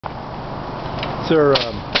They're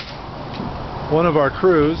one of our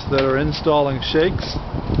crews that are installing shakes,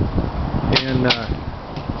 and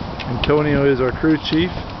Antonio is our crew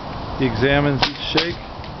chief. He examines each shake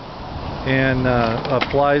and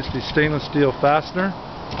applies the stainless steel fastener.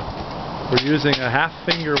 We're using a half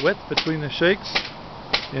finger width between the shakes.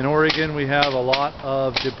 In Oregon we have a lot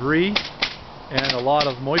of debris and a lot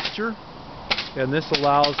of moisture, and this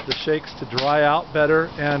allows the shakes to dry out better,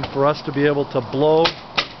 and for us to be able to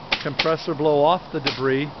compressor blow off the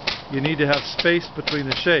debris, you need to have space between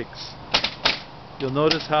the shakes. You'll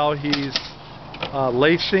notice how he's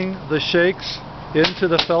lacing the shakes into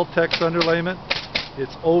the Feltex underlayment.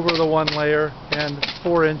 It's over the one layer and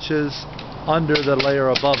 4 inches under the layer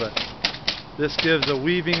above it. This gives a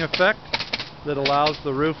weaving effect that allows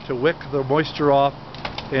the roof to wick the moisture off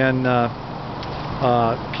and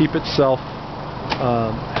keep itself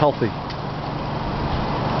healthy.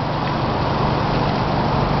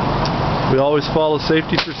 We always follow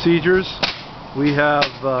safety procedures. We have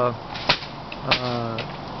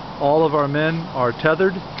all of our men are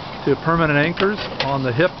tethered to permanent anchors on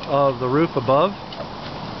the hip of the roof above,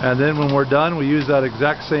 and then when we're done we use that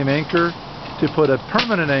exact same anchor to put a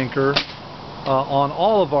permanent anchor on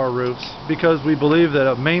all of our roofs, because we believe that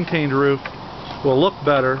a maintained roof will look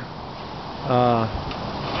better,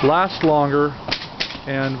 last longer,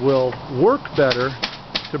 and will work better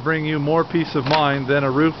to bring you more peace of mind than a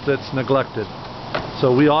roof that's neglected.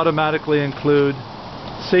 So we automatically include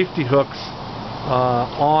safety hooks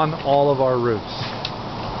on all of our roofs.